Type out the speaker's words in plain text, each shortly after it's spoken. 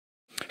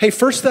Hey,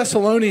 1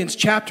 Thessalonians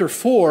chapter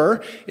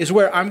 4 is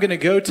where I'm going to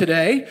go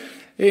today.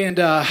 And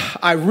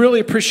I really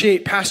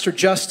appreciate Pastor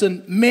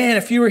Justin. Man,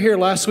 if you were here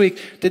last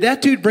week, did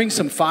that dude bring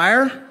some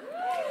fire?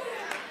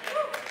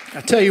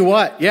 I tell you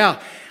what,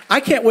 yeah. I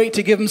can't wait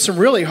to give him some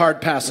really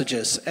hard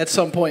passages at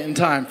some point in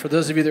time, for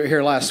those of you that were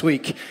here last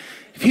week.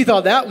 If he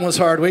thought that one was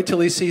hard, wait till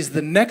he sees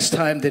the next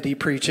time that he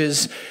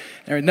preaches.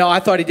 No, I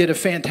thought he did a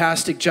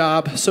fantastic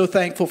job. So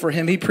thankful for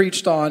him. He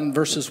preached on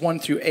verses 1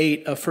 through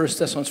 8 of 1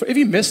 Thessalonians 4. If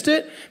you missed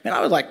it, man,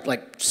 I would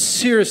like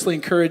seriously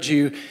encourage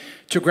you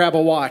to grab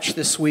a watch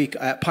this week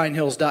at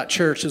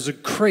pinehills.church. It was a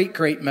great,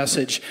 great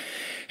message.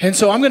 And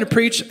so I'm going to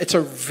preach. It's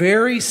a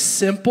very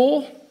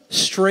simple,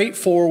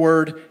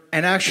 straightforward,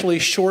 and actually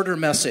shorter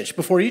message.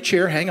 Before you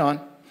cheer, hang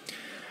on.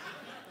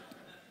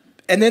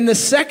 And then the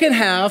second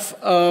half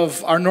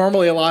of our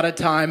normally allotted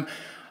time,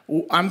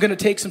 I'm going to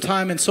take some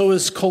time, and so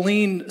is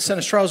Colleen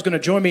Senestral is going to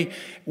join me.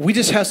 We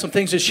just have some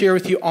things to share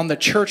with you on the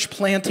church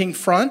planting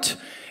front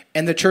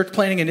and the church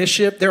planting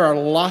initiative. There are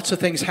lots of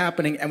things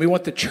happening, and we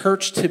want the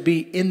church to be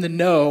in the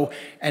know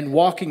and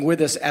walking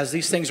with us as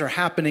these things are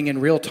happening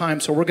in real time.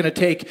 So we're going to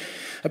take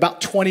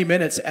about 20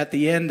 minutes at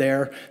the end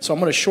there. So I'm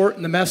going to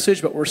shorten the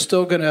message, but we're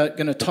still going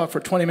to talk for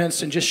 20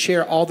 minutes and just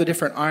share all the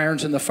different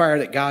irons in the fire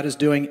that God is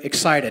doing.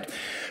 Excited.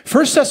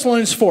 1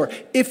 Thessalonians 4.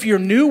 If you're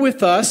new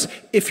with us,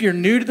 if you're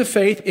new to the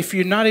faith, if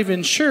you're not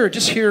even sure,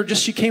 just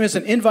you came as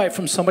an invite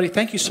from somebody.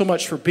 Thank you so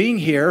much for being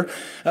here.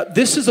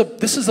 This is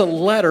a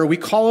letter. We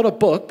call it a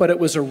book, but it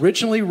was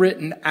originally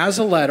written as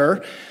a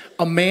letter.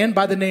 A man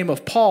by the name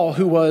of Paul,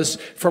 who was,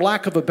 for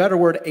lack of a better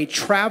word, a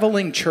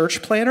traveling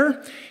church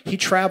planter. He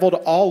traveled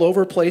all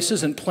over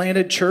places and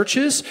planted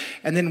churches,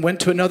 and then went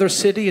to another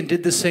city and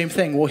did the same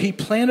thing. Well, he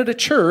planted a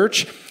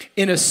church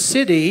in a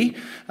city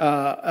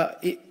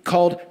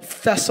called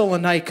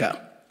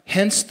Thessalonica.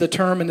 Hence, the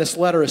term in this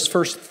letter is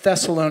 1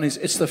 Thessalonians.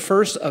 It's the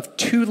first of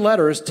two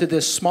letters to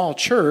this small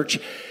church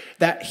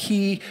that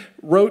he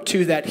wrote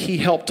to, that he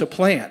helped to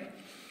plant.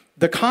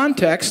 The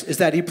context is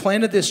that he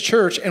planted this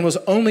church and was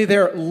only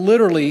there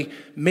literally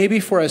maybe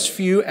for as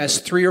few as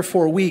 3 or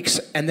 4 weeks,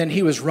 and then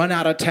he was run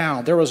out of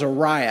town. There was a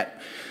riot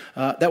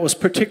that was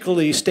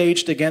particularly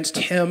staged against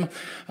him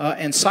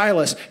and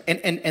Silas,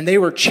 and they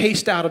were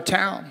chased out of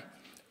town.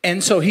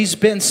 And so he's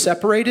been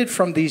separated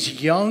from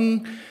these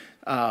young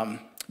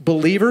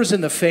believers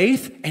in the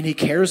faith, and he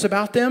cares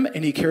about them,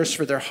 and he cares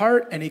for their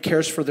heart, and he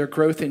cares for their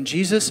growth in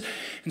Jesus.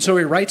 And so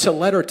he writes a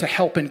letter to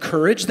help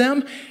encourage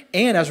them.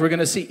 And as we're going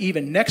to see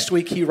even next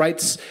week, he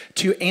writes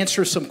to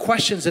answer some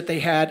questions that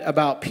they had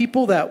about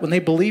people that when they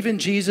believe in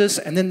Jesus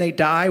and then they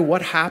die,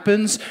 what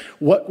happens?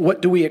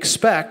 What do we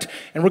expect?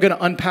 And we're going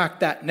to unpack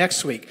that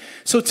next week.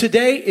 So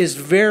today is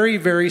very,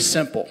 very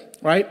simple,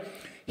 right?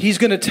 He's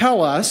going to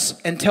tell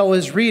us and tell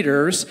his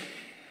readers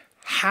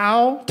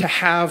how to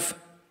have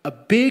a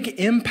big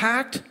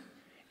impact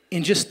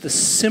in just the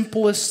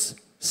simplest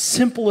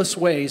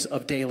ways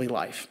of daily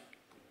life.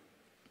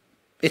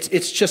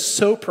 It's just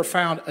so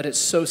profound and it's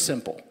so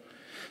simple.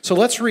 So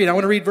let's read. I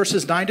want to read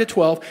verses 9 to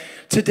 12.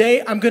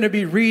 Today I'm going to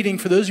be reading,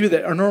 for those of you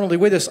that are normally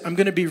with us, I'm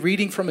going to be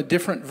reading from a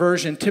different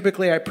version.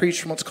 Typically I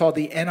preach from what's called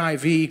the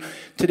NIV.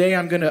 Today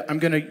I'm going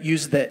to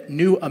use the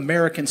New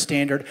American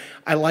Standard.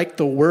 I like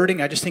the wording.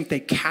 I just think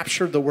they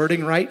captured the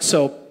wording right.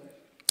 So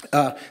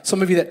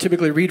some of you that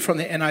typically read from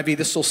the NIV,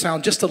 this will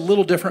sound just a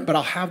little different, but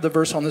I'll have the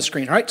verse on the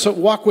screen. All right, so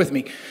walk with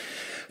me.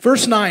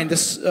 Verse 9,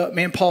 this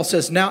man Paul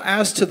says, "Now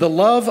as to the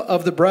love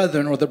of the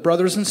brethren," or the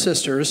brothers and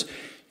sisters,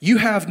 "you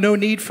have no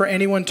need for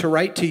anyone to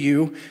write to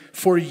you,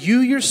 for you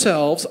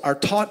yourselves are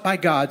taught by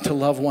God to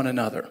love one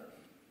another.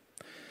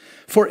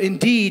 For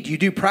indeed you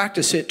do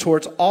practice it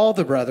towards all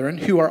the brethren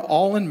who are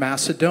all in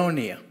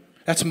Macedonia."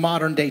 That's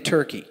modern day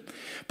Turkey.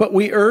 "But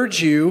we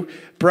urge you,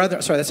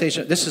 brethren," sorry, that's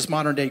Asia, this is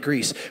modern day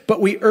Greece.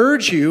 "But we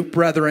urge you,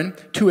 brethren,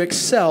 to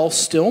excel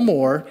still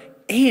more,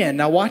 and,"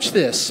 now watch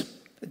this,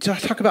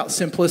 talk about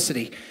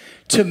simplicity,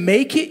 "to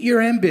make it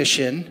your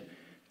ambition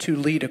to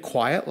lead a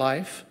quiet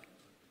life,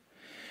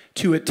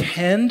 to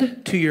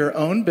attend to your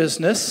own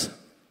business,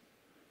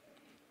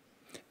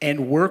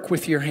 and work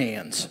with your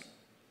hands,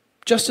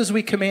 just as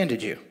we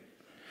commanded you.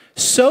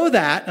 So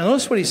that," now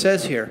notice what he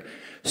says here,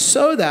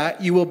 "so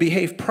that you will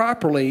behave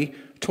properly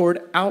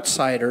toward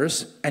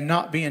outsiders and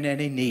not be in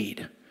any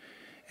need."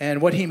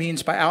 And what he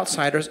means by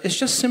outsiders is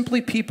just simply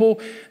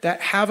people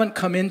that haven't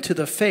come into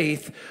the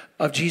faith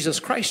of Jesus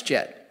Christ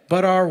yet,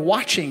 but are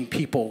watching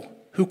people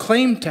who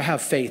claim to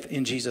have faith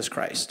in Jesus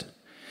Christ.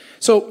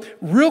 So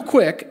real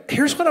quick,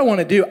 here's what I want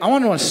to do. I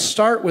want to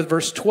start with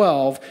verse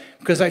 12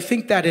 because I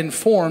think that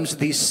informs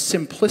these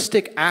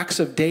simplistic acts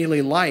of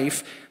daily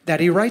life that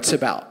he writes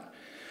about.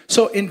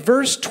 So in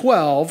verse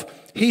 12,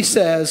 he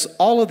says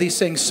all of these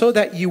things so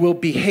that you will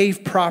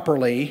behave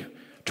properly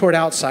toward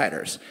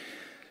outsiders.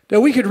 Now,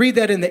 we could read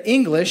that in the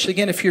English.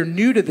 Again, if you're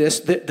new to this,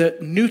 the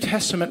New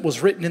Testament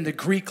was written in the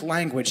Greek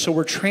language. So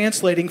we're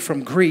translating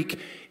from Greek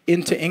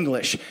into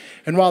English.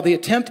 And while the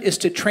attempt is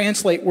to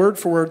translate word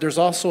for word, there's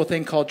also a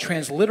thing called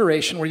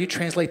transliteration where you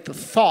translate the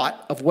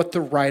thought of what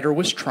the writer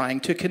was trying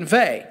to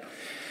convey.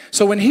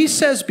 So when he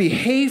says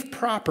behave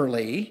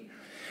properly,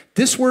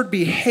 This word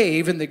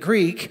behave in the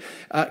Greek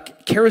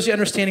carries the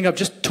understanding of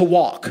just to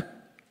walk,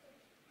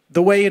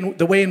 the way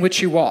in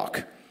which you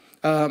walk,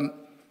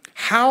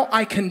 how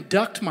I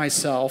conduct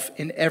myself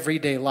in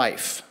everyday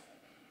life.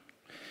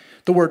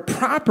 The word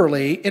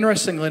properly,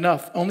 interestingly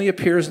enough, only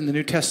appears in the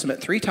New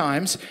Testament 3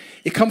 times.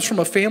 It comes from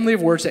a family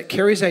of words that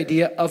carries the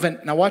idea of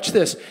now watch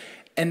this,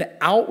 an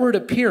outward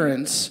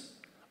appearance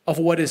of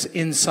what is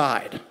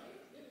inside.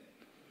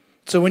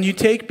 So when you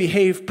take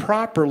behave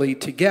properly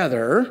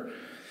together,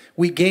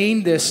 we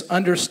gain this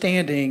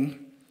understanding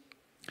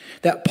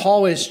that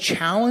Paul is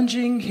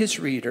challenging his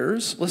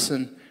readers,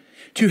 listen,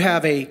 to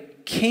have a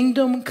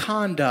kingdom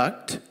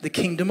conduct, the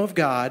kingdom of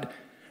God,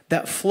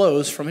 that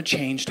flows from a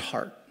changed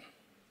heart.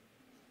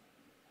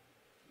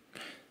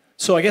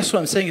 So I guess what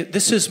I'm saying is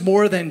this is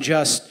more than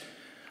just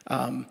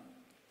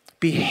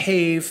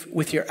behave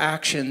with your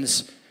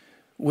actions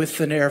with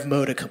an air of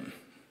modicum.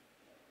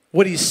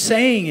 What he's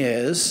saying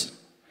is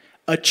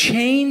a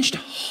changed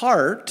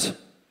heart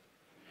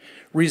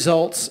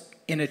results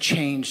in a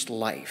changed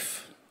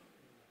life.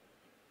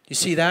 You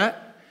see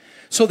that?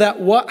 So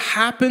that what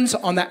happens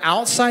on the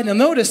outside, now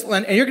notice,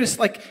 and you're going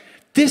to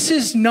this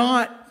is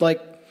not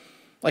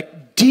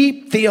like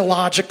deep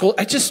theological,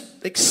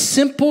 just like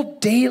simple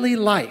daily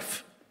life.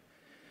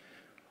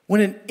 When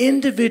an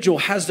individual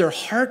has their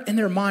heart and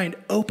their mind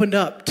opened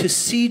up to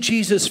see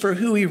Jesus for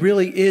who he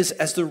really is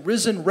as the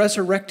risen,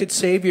 resurrected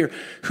Savior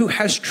who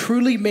has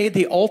truly made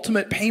the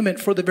ultimate payment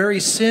for the very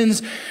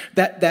sins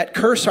that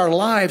curse our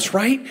lives,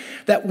 right?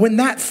 That when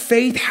that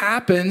faith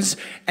happens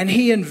and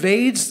he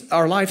invades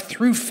our life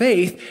through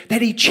faith,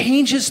 that he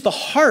changes the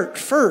heart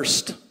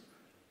first.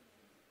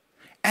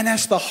 And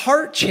as the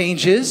heart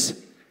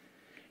changes,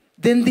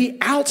 then the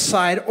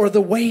outside or the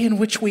way in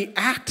which we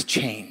act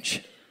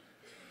change.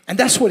 And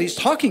that's what he's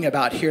talking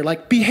about here.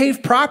 Like,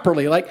 behave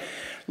properly. Like,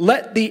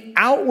 let the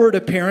outward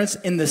appearance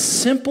in the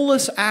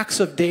simplest acts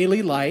of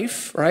daily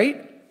life,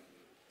 right,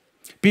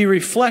 be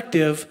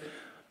reflective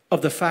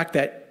of the fact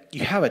that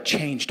you have a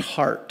changed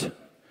heart.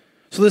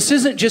 So this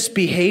isn't just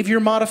behavior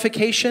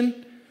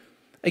modification.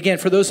 Again,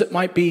 for those that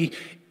might be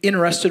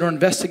interested or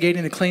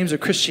investigating the claims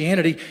of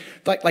Christianity,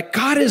 like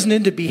God isn't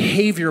into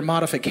behavior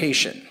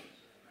modification.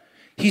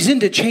 He's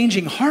into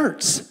changing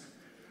hearts.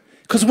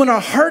 Because when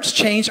our hearts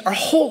change, our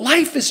whole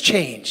life is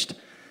changed.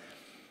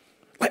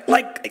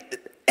 Like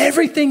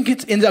everything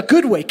gets, in a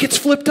good way, gets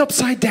flipped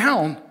upside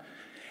down.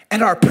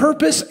 And our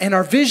purpose and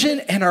our vision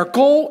and our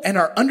goal and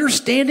our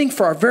understanding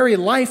for our very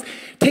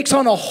life takes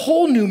on a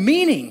whole new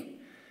meaning.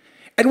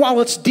 And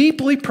while it's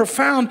deeply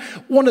profound,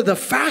 one of the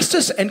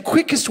fastest and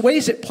quickest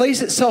ways it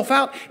plays itself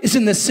out is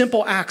in the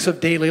simple acts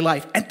of daily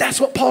life. And that's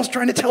what Paul's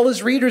trying to tell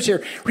his readers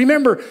here.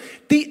 Remember,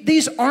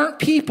 these aren't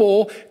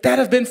people that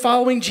have been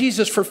following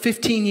Jesus for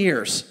 15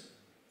 years,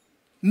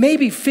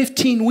 maybe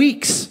 15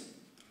 weeks.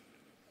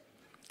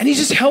 And he's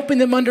just helping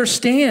them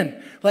understand,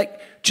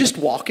 like, just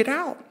walk it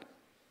out.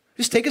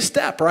 Just take a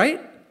step, right?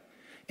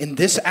 In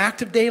this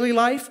act of daily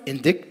life,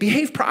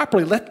 behave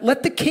properly.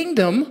 Let the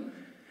kingdom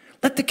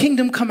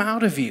come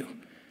out of you.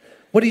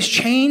 What he's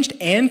changed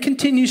and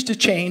continues to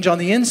change on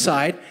the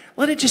inside,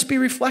 let it just be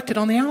reflected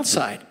on the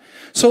outside.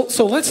 So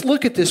let's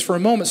look at this for a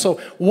moment. So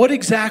what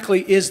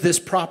exactly is this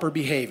proper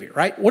behavior,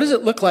 right? What does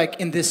it look like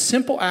in this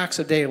simple acts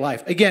of daily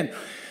life? Again,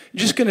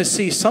 you're just going to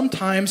see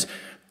sometimes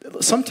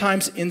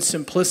in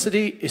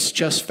simplicity, it's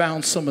just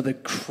found some of the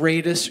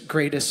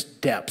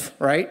greatest depth,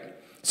 right?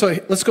 So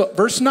let's go.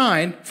 Verse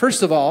 9,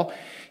 first of all,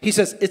 he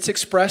says it's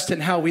expressed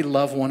in how we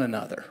love one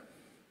another.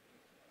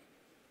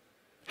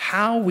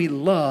 How we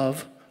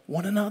love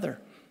one another.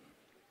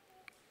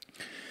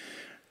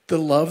 The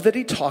love that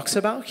he talks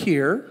about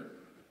here,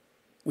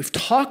 we've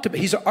talked about,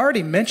 he's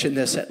already mentioned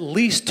this at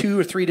least 2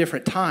 or 3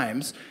 different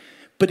times.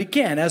 But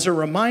again, as a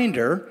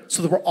reminder,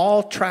 so that we're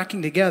all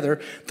tracking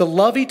together, the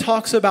love he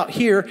talks about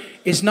here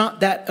is not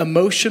that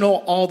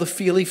emotional, all the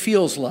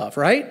feely-feels love,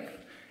 right?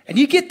 And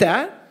you get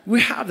that.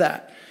 We have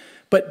that.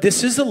 But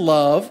this is a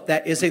love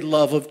that is a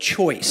love of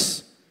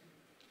choice.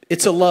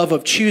 It's a love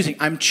of choosing.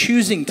 I'm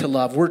choosing to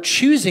love. We're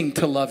choosing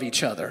to love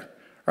each other,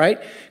 right?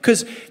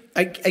 Because,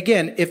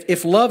 again,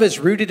 if love is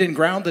rooted and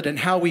grounded in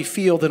how we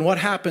feel, then what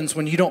happens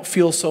when you don't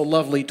feel so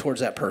lovely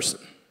towards that person?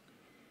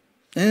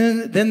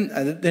 And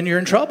then you're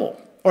in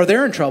trouble, or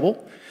they're in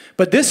trouble.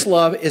 But this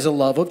love is a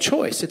love of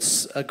choice.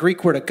 It's a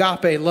Greek word,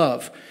 agape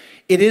love.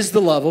 It is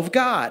the love of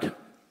God,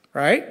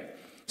 right?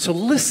 So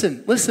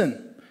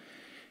listen.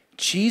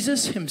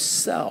 Jesus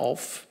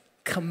himself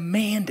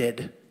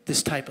commanded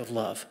this type of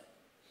love.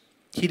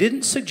 He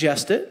didn't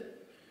suggest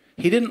it.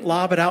 He didn't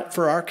lob it out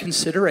for our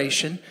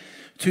consideration.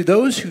 To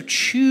those who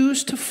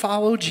choose to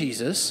follow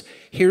Jesus,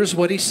 here's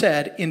what he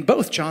said in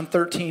both John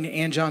 13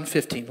 and John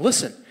 15.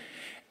 Listen,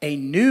 a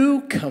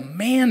new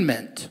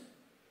commandment,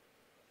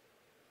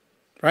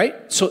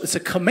 right? So it's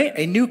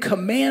a new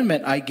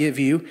commandment I give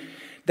you,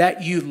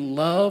 that you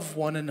love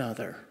one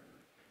another.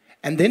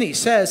 And then he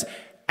says,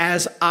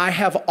 as I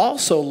have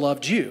also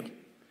loved you.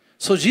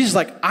 So Jesus is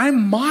like, I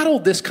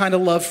modeled this kind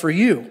of love for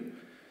you.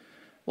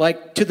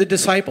 Like to the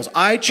disciples,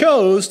 I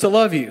chose to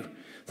love you.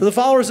 to the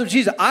followers of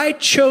Jesus, I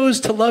chose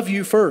to love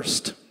you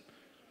first.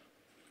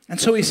 And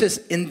so he says,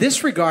 in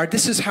this regard,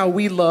 this is how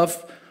we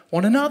love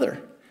one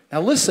another.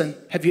 Now listen,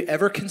 have you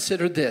ever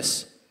considered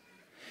this?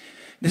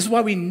 This is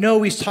why we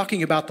know he's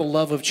talking about the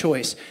love of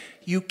choice.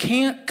 You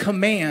can't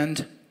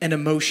command an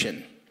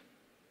emotion,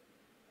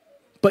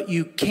 but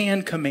you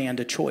can command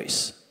a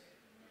choice.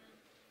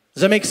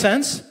 Does that make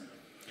sense?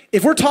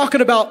 If we're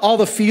talking about all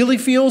the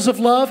feely-feels of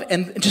love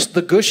and just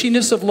the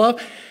gushiness of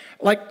love,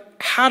 like,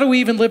 how do we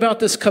even live out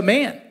this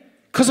command?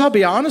 Because I'll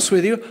be honest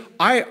with you,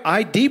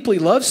 I deeply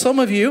love some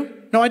of you.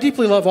 No, I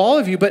deeply love all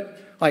of you, but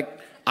like,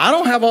 I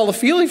don't have all the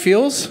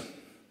feely-feels.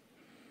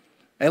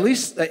 At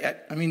least,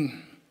 I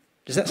mean,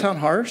 does that sound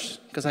harsh?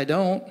 Because I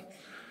don't.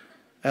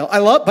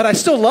 But I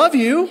still love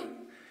you.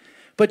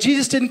 But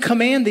Jesus didn't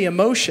command the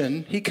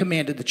emotion. He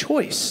commanded the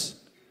choice.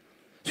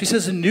 So he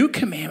says a new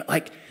commandment.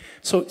 Like,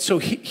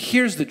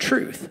 here's the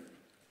truth.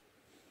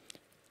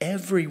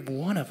 Every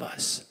one of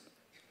us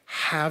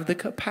have the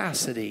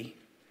capacity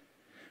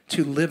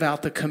to live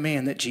out the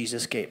command that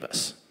Jesus gave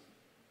us.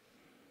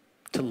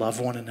 To love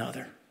one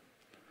another.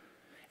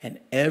 And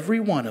every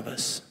one of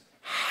us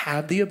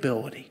have the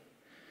ability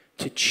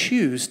to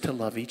choose to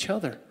love each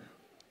other.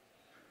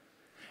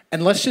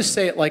 And let's just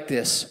say it like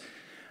this.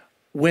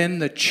 When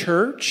the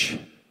church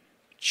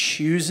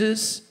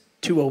chooses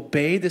to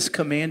obey this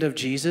command of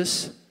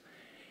Jesus,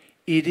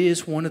 it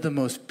is one of the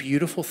most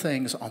beautiful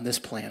things on this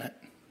planet.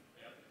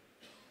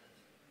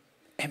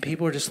 And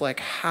people are just like,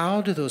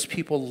 how do those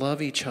people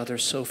love each other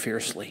so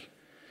fiercely?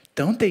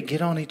 Don't they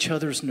get on each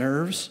other's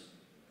nerves?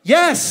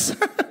 Yes.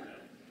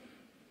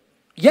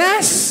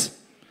 Yes.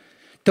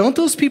 Don't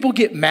those people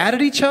get mad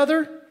at each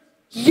other?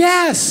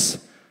 Yes.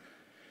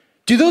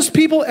 Do those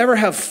people ever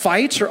have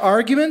fights or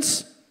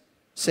arguments?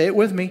 Say it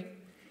with me.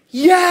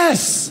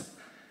 Yes.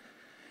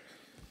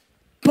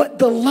 But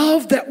the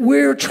love that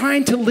we're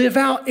trying to live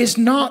out is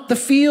not the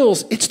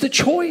feels, it's the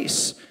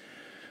choice.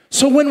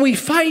 So when we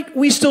fight,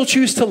 we still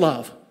choose to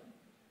love.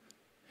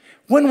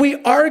 When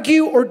we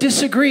argue or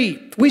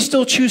disagree, we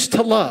still choose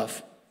to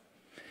love.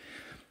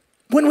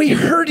 When we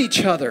hurt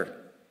each other,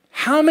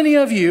 how many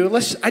of you,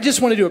 I just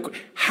want to do a quick,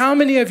 how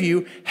many of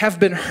you have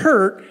been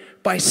hurt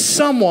by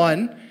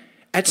someone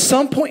at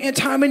some point in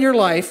time in your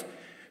life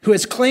who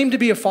has claimed to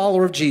be a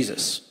follower of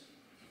Jesus?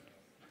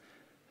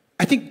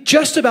 I think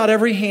just about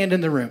every hand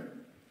in the room.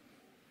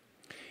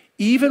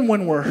 Even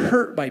when we're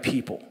hurt by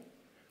people,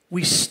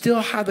 we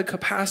still have the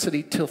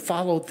capacity to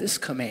follow this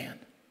command,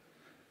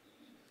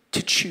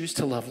 to choose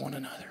to love one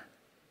another.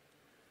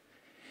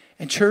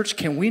 And church,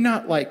 can we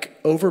not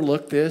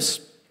overlook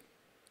this?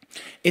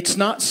 It's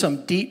not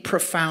some deep,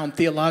 profound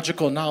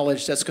theological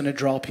knowledge that's going to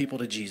draw people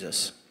to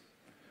Jesus.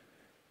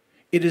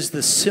 It is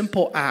the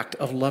simple act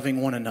of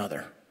loving one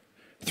another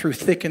through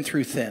thick and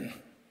through thin.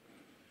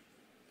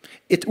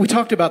 We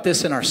talked about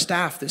this in our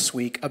staff this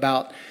week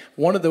about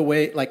one of the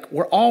way,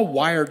 we're all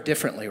wired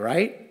differently,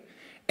 right?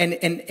 And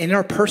in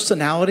our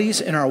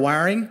personalities, in our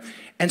wiring,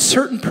 and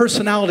certain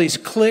personalities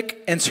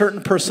click and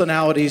certain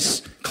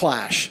personalities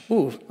clash.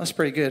 Ooh, that's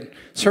pretty good.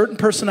 Certain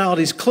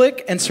personalities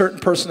click and certain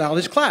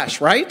personalities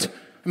clash, right?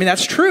 I mean,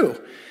 that's true.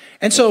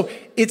 And so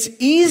it's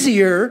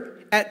easier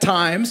at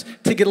times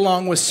to get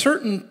along with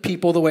certain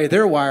people the way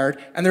they're wired,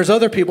 and there's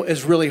other people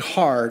it's really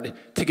hard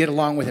to get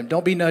along with them.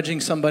 Don't be nudging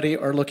somebody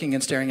or looking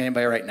and staring at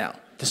anybody right now.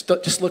 Just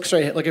look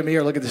straight, look at me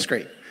or look at the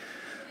screen.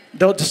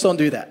 Don't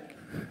do that.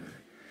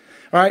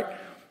 All right?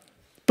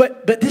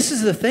 But this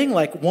is the thing,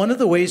 one of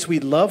the ways we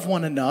love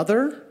one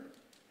another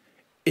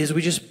is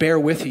we just bear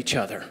with each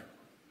other.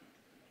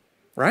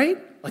 Right?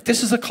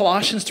 This is a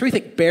Colossians 3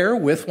 thing. Bear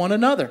with one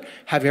another.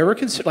 Have you ever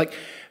considered,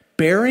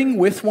 bearing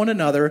with one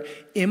another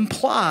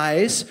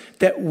implies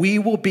that we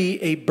will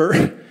be a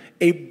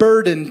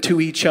burden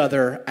to each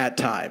other at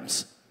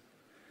times.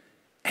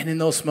 And in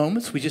those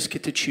moments, we just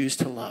get to choose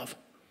to love.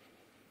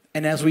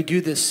 And as we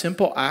do this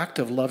simple act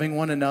of loving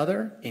one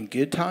another in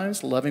good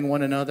times, loving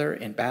one another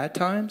in bad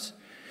times,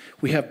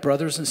 we have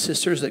brothers and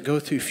sisters that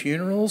go through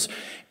funerals,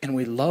 and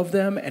we love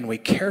them, and we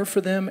care for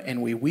them, and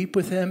we weep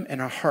with them,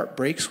 and our heart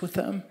breaks with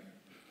them.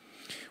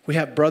 We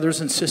have brothers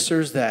and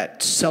sisters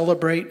that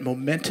celebrate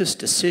momentous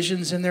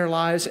decisions in their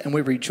lives, and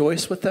we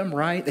rejoice with them,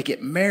 right? They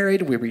get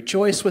married, we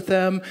rejoice with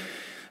them.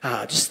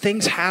 Just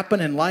things happen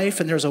in life,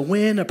 and there's a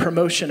win, a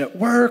promotion at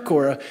work,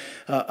 or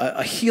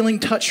a healing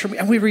touch from me,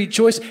 and we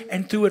rejoice.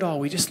 And through it all,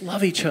 we just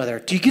love each other.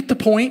 Do you get the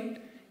point?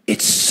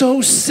 It's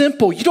so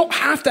simple. You don't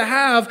have to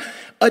have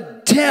a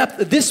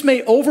depth. This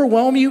may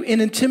overwhelm you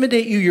and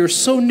intimidate you. You're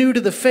so new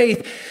to the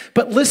faith.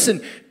 But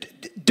listen,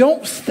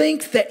 don't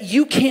think that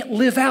you can't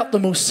live out the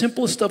most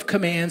simplest of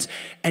commands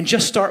and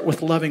just start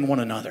with loving one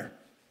another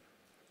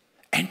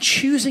and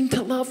choosing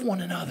to love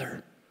one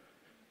another.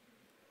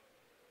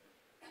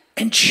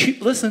 And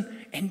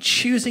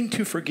choosing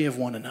to forgive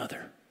one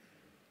another.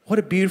 What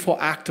a beautiful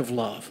act of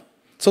love.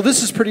 So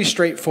this is pretty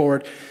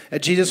straightforward.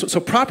 So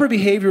proper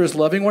behavior is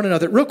loving one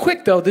another. Real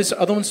quick though, this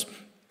other one's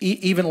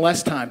even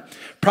less time.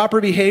 Proper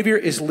behavior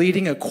is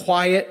leading a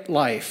quiet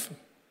life.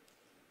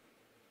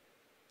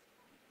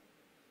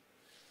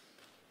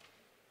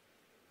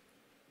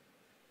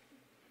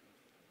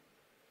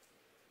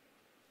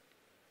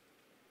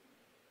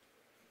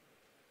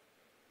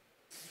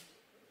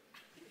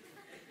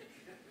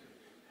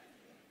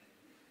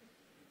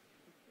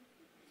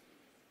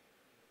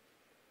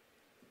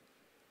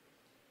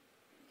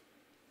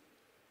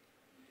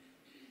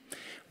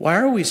 Why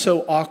are we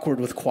so awkward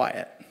with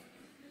quiet?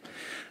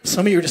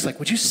 Some of you are just like,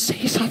 would you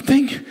say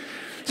something?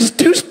 Just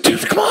do,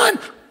 come on.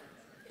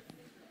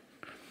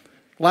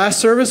 Last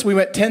service, we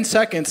went 10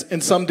 seconds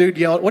and some dude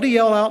yelled, what did he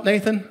yell out,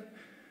 Nathan?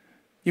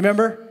 You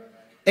remember?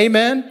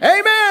 Amen?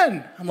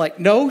 Amen! I'm like,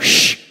 no,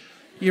 shh.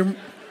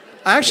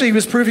 Actually, he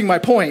was proving my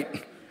point.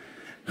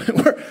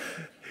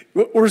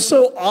 We're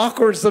so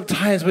awkward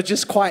sometimes, but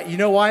just quiet. You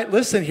know why?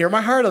 Listen, hear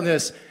my heart on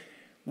this.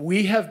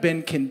 We have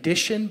been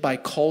conditioned by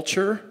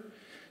culture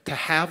to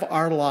have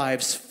our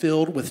lives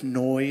filled with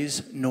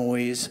noise,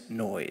 noise,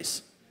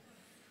 noise.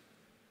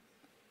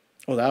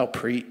 Oh, that'll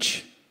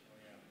preach.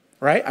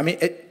 Right? I mean,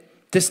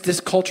 this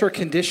culture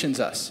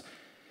conditions us.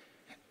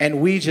 And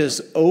we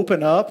just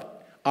open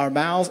up our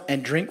mouths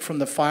and drink from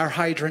the fire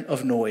hydrant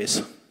of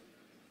noise.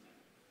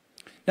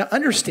 Now,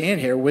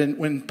 understand here,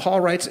 when Paul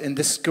writes, and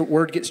this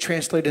word gets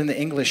translated into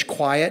English,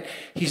 quiet,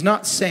 he's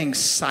not saying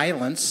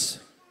silence,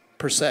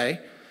 per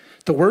se.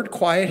 The word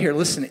quiet here,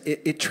 listen,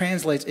 it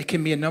translates, it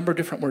can be a number of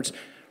different words.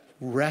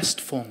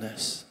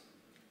 Restfulness,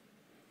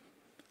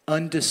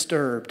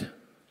 undisturbed,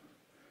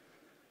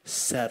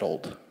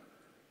 settled,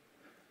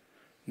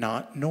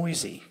 not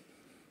noisy.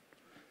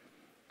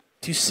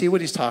 Do you see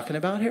what he's talking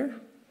about here?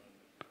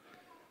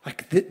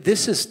 Like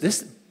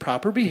this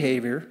proper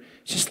behavior,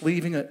 just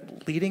leading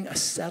a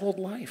settled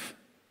life.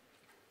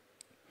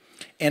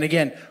 And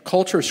again,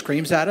 culture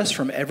screams at us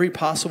from every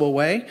possible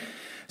way.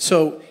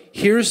 So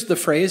here's the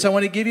phrase I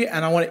want to give you,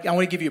 and I want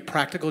to give you a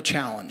practical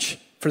challenge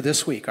for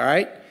this week, all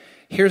right?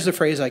 Here's the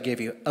phrase I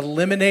give you.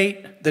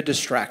 Eliminate the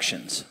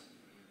distractions.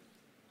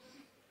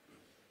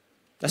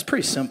 That's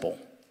pretty simple.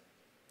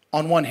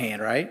 On one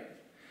hand, right?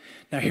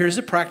 Now here's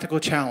a practical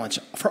challenge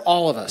for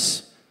all of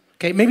us.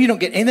 Okay, maybe you don't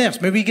get anything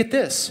else. Maybe you get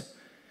this.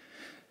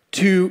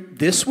 To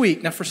this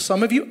week, now for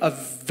some of you, a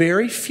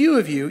very few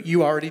of you,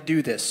 you already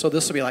do this. So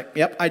this will be like,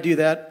 yep, I do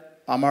that.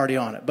 I'm already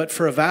on it. But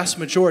for a vast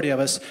majority of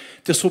us,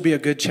 this will be a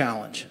good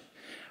challenge.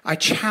 I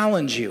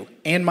challenge you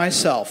and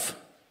myself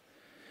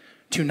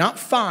to not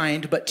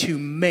find, but to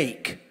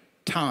make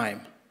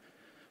time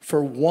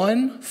for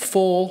 1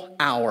 full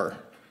hour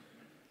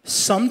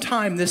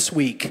sometime this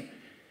week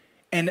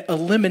and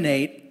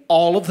eliminate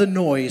all of the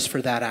noise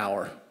for that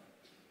hour.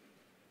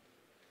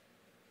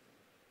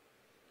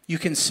 You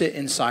can sit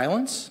in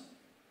silence.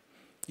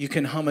 You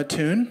can hum a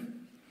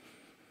tune.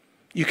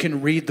 You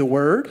can read the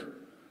word.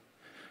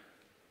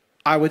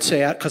 I would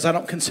say, because I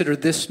don't consider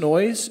this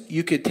noise,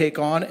 you could take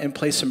on and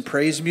play some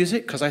praise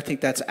music, because I think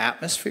that's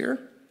atmosphere.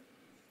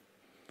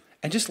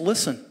 And just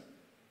listen.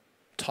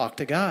 Talk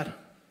to God.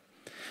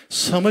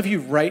 Some of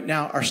you right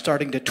now are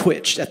starting to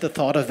twitch at the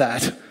thought of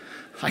that.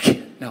 I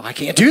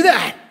can't do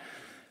that.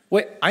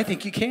 Wait, I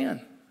think you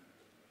can.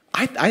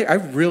 I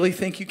really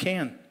think you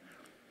can.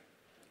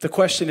 The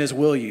question is,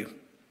 will you?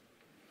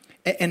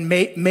 And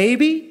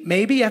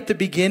maybe at the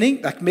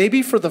beginning, like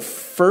maybe for the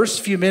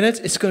first few minutes,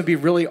 it's going to be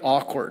really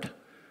awkward.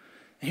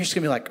 And you're just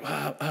going to be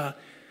like,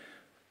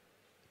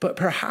 but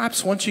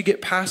perhaps once you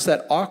get past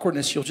that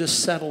awkwardness, you'll just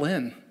settle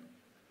in.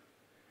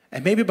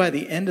 And maybe by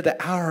the end of the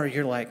hour,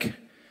 you're like,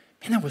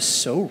 man, that was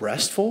so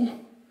restful.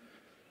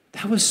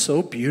 That was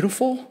so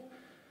beautiful.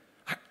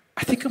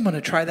 I think I'm going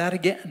to try that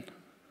again.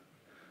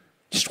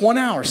 Just 1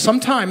 hour,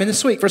 sometime in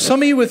this week. For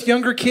some of you with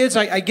younger kids,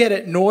 I get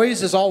it.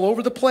 Noise is all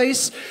over the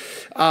place.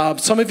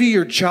 Some of you,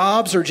 your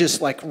jobs are just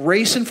like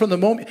racing from the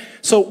moment.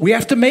 So we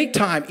have to make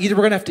time. Either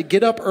we're going to have to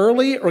get up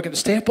early or we're going to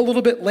stay up a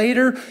little bit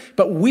later.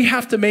 But we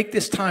have to make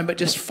this time. But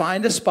just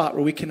find a spot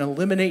where we can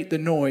eliminate the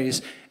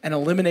noise and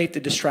eliminate the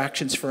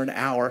distractions for an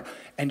hour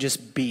and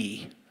just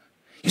be.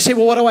 You say,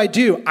 well, what do I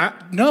do?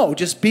 No,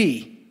 just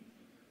be.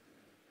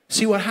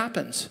 See what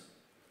happens.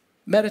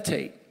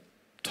 Meditate.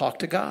 Talk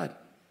to God.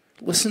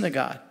 Listen to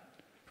God.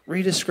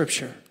 Read His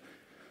scripture.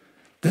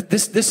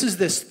 This is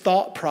this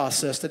thought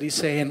process that he's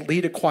saying,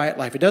 lead a quiet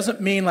life. It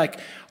doesn't mean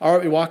like, all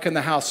right, we walk in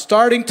the house.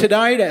 Starting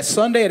tonight at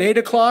Sunday at 8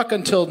 o'clock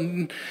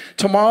until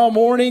tomorrow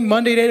morning,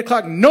 Monday at 8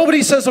 o'clock,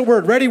 nobody says a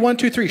word. Ready? 1,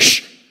 2, 3.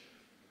 Shh.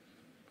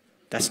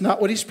 That's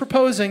not what he's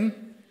proposing,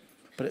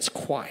 but it's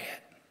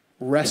quiet,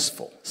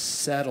 restful,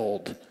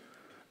 settled,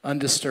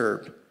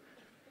 undisturbed.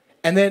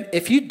 And then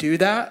if you do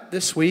that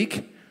this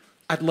week,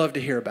 I'd love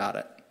to hear about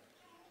it.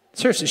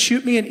 Seriously,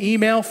 shoot me an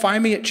email.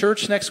 Find me at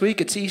church next week.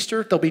 It's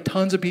Easter. There'll be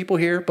tons of people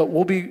here, but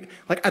we'll be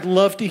like, I'd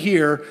love to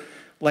hear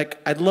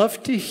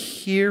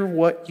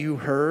what you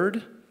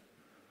heard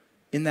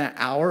in that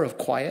hour of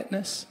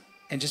quietness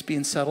and just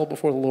being settled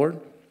before the Lord.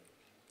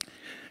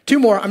 2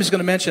 more, I'm just going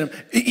to mention them.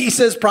 He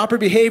says proper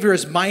behavior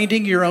is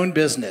minding your own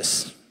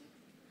business.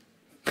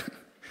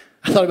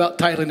 I thought about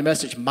titling the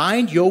message,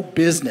 Mind Your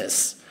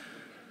Business.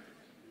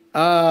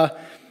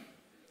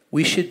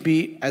 We should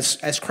be,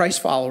 as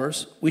Christ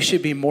followers, we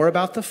should be more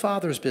about the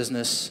Father's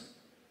business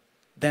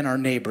than our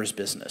neighbor's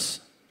business.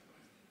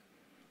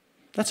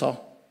 That's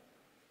all.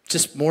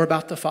 Just more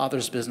about the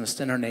Father's business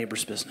than our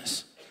neighbor's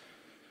business.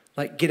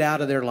 Like, get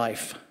out of their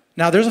life.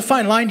 Now, there's a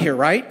fine line here,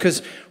 right?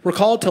 Because we're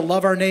called to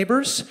love our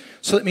neighbors.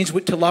 So that means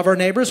to love our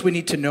neighbors, we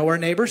need to know our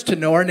neighbors. To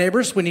know our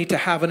neighbors, we need to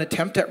have an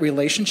attempt at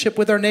relationship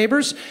with our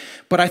neighbors.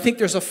 But I think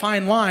there's a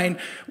fine line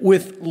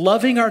with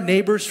loving our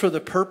neighbors for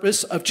the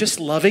purpose of just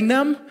loving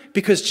them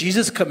because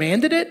Jesus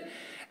commanded it.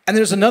 And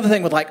there's another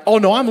thing with like, oh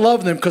no, I'm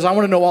loving them because I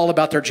want to know all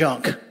about their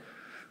junk.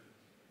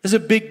 There's a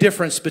big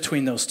difference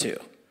between those two.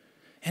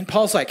 And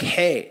Paul's like,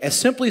 hey, as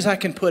simply as I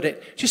can put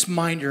it, just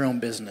mind your own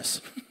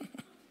business.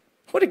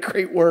 What a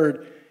great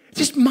word.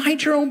 Just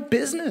mind your own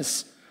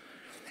business.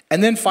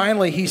 And then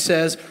finally, he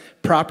says,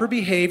 proper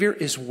behavior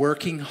is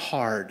working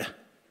hard.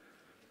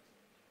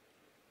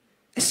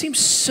 It seems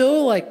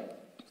so like,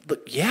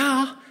 look,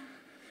 yeah.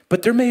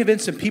 But there may have been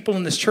some people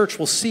in this church,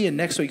 we'll see in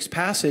next week's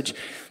passage,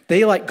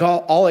 they like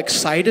got all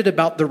excited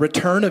about the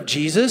return of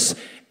Jesus.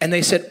 And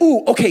they said,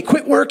 ooh, okay,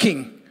 quit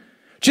working.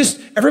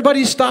 Just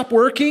everybody stop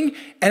working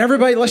and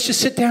everybody, let's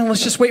just sit down.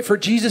 Let's just wait for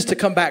Jesus to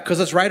come back because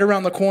it's right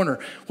around the corner.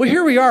 Well,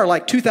 here we are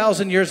like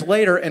 2,000 years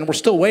later and we're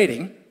still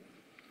waiting.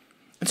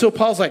 And so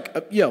Paul's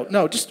like,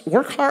 no, just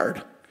work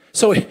hard.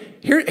 So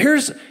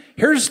here's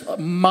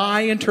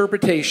my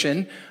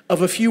interpretation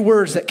of a few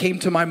words that came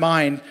to my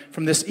mind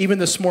from this, even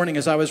this morning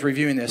as I was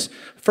reviewing this.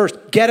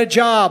 First, get a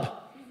job.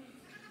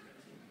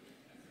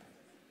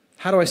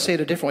 How do I say it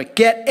a different way?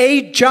 Get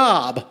a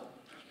job.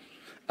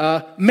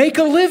 Make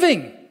a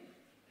living.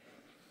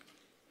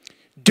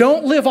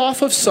 Don't live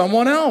off of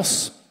someone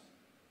else.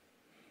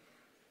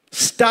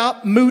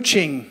 Stop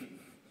mooching.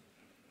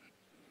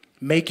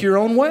 Make your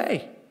own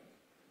way.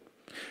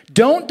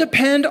 Don't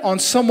depend on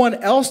someone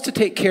else to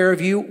take care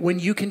of you when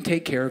you can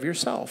take care of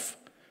yourself.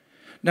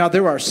 Now,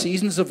 there are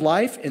seasons of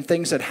life and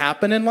things that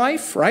happen in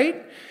life,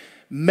 right?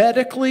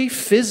 Medically,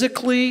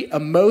 physically,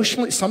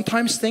 emotionally,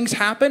 sometimes things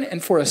happen,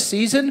 and for a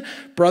season,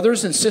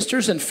 brothers and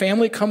sisters and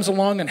family comes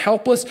along and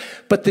help us.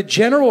 But the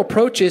general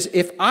approach is,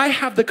 if I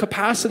have the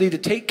capacity to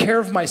take care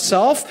of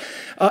myself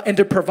and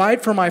to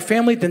provide for my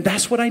family, then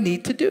that's what I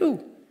need to do.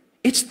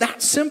 It's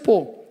that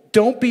simple.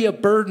 Don't be a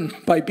burden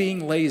by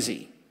being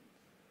lazy.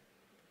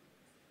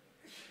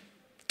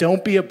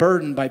 Don't be a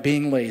burden by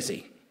being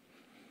lazy.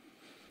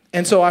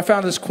 And so I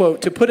found this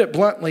quote, to put it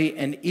bluntly,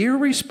 an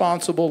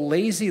irresponsible,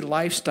 lazy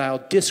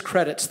lifestyle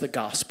discredits the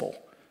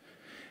gospel.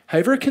 Have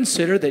you ever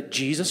considered that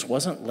Jesus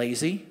wasn't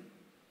lazy?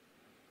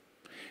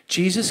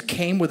 Jesus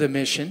came with a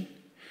mission.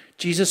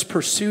 Jesus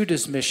pursued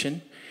his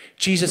mission.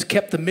 Jesus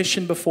kept the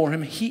mission before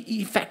him.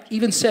 He, in fact,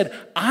 even said,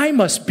 I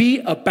must be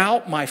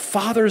about my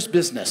Father's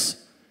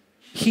business.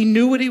 He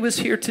knew what he was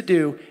here to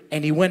do,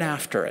 and he went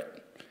after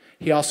it.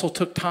 He also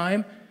took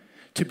time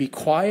to be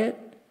quiet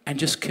and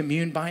just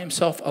commune by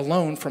himself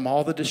alone from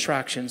all the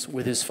distractions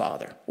with his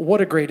Father. What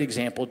a great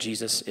example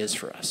Jesus is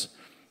for us.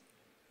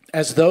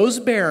 As those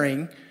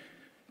bearing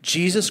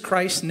Jesus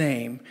Christ's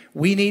name,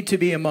 we need to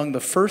be among the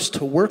first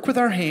to work with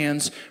our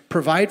hands,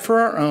 provide for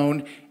our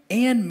own,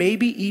 and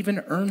maybe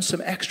even earn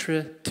some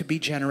extra to be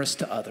generous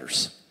to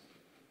others.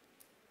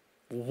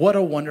 What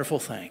a wonderful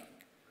thing.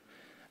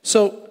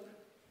 So,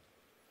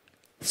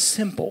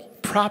 simple,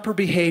 proper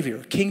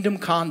behavior, kingdom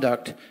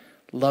conduct,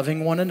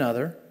 loving one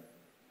another,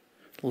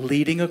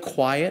 leading a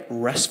quiet,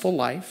 restful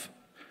life,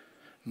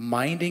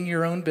 minding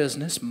your own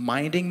business,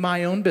 minding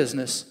my own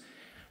business,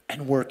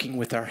 and working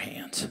with our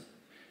hands.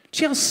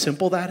 See how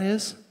simple that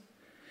is?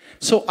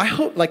 So I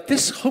hope like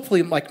this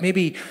hopefully like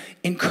maybe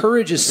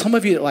encourages some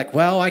of you that like,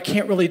 well, I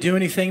can't really do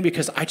anything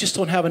because I just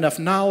don't have enough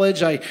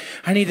knowledge. I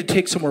need to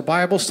take some more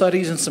Bible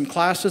studies and some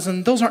classes,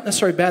 and those aren't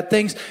necessarily bad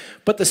things.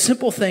 But the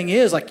simple thing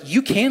is like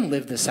you can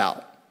live this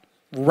out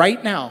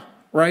right now,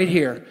 right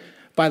here,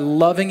 by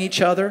loving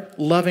each other,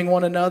 loving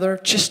one another,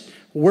 just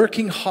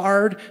working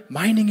hard,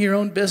 minding your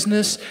own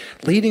business,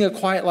 leading a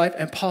quiet life.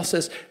 And Paul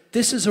says,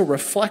 this is a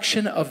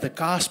reflection of the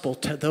gospel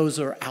to those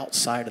who are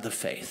outside of the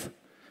faith.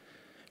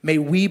 May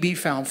we be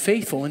found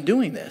faithful in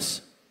doing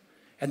this.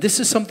 And this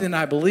is something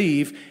I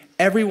believe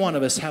every one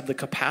of us have the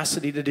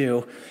capacity to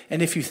do.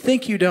 And if you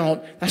think you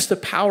don't, that's the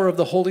power of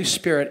the Holy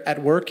Spirit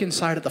at work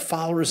inside of the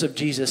followers of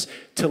Jesus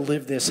to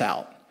live this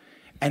out.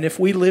 And if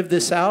we live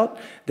this out,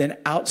 then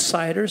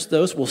outsiders,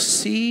 those will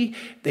see,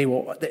 they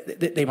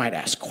might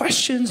ask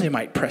questions, they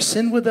might press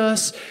in with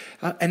us.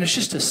 And it's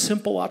just a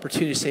simple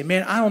opportunity to say,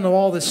 man, I don't know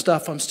all this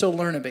stuff, I'm still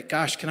learning, but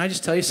gosh, can I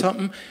just tell you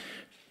something?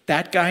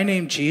 That guy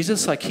named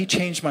Jesus, like he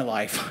changed my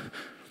life.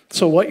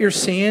 So what you're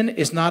seeing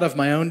is not of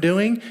my own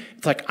doing.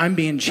 It's like I'm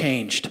being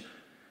changed.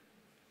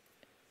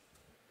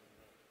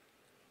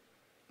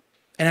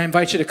 And I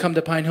invite you to come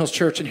to Pine Hills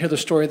Church and hear the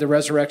story of the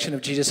resurrection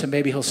of Jesus, and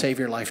maybe he'll save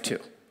your life too.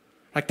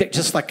 Like that,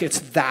 just like it's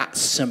that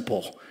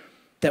simple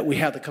that we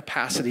have the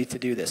capacity to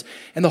do this.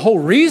 And the whole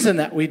reason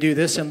that we do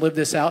this and live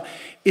this out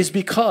is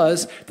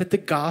because that the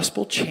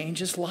gospel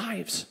changes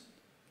lives.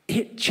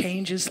 It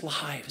changes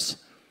lives.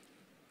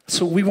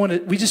 So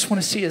we just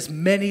want to see as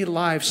many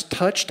lives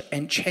touched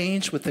and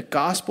changed with the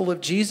gospel of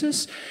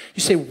Jesus.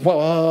 You say, well,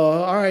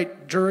 all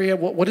right, Drury,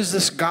 what is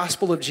this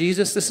gospel of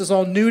Jesus? This is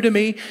all new to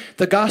me.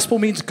 The gospel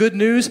means good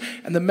news.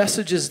 And the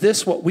message is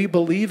this: what we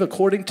believe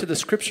according to the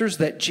scriptures,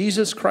 that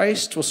Jesus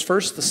Christ was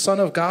first the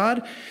Son of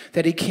God,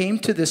 that he came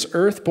to this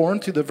earth born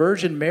through the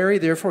Virgin Mary.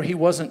 Therefore, he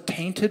wasn't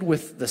tainted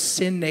with the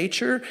sin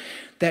nature,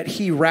 that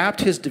he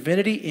wrapped his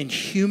divinity in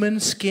human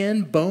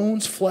skin,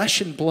 bones,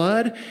 flesh, and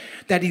blood,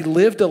 that he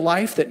lived a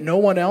life that no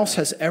one else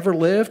has ever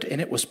lived, and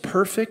it was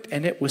perfect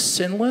and it was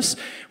sinless,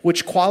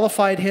 which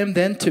qualified him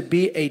then to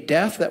be a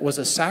death that was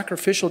a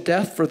sacrificial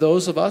death for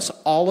those of us,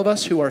 all of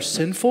us who are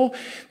sinful,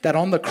 that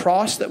on the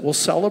cross that we'll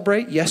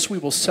celebrate, yes, we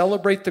will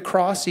celebrate the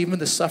cross, even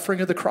the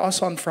suffering of the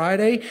cross on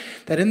Friday,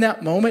 that in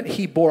that moment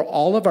he bore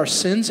all of our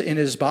sins in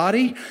his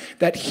body,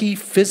 that he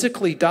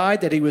physically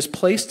died, that he was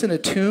placed in a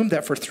tomb,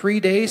 that for 3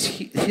 days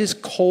his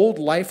cold,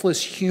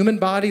 lifeless human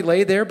body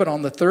lay there, but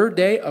on the third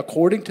day,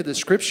 according to the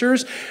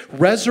scriptures,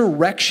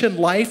 resurrection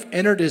life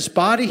entered his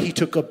body. He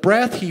took a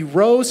breath. He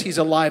rose. He's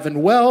alive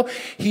and well.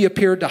 He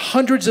appeared to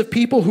hundreds of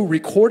people who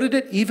recorded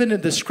it, even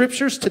in the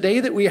scriptures today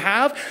that we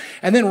have.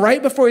 And then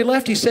right before he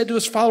left, he said to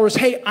his followers,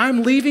 hey,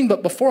 I'm leaving,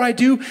 but before I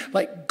do,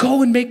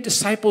 go and make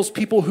disciples,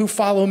 people who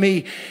follow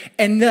me.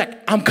 And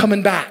I'm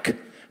coming back.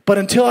 But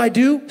until I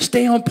do,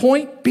 stay on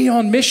point, be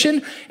on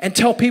mission, and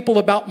tell people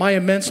about my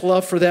immense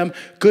love for them.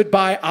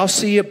 Goodbye, I'll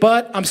see you,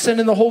 but I'm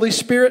sending the Holy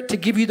Spirit to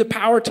give you the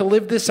power to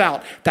live this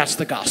out. That's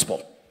the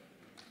gospel.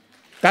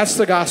 That's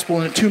the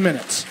gospel in 2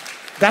 minutes.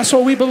 That's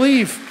what we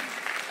believe.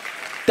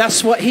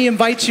 That's what he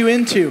invites you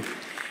into.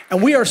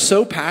 And we are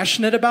so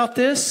passionate about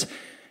this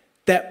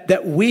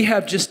that we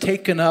have just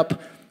taken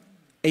up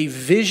a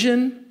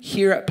vision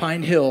here at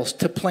Pine Hills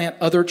to plant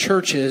other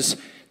churches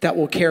that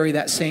will carry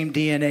that same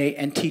DNA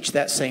and teach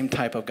that same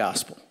type of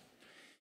gospel.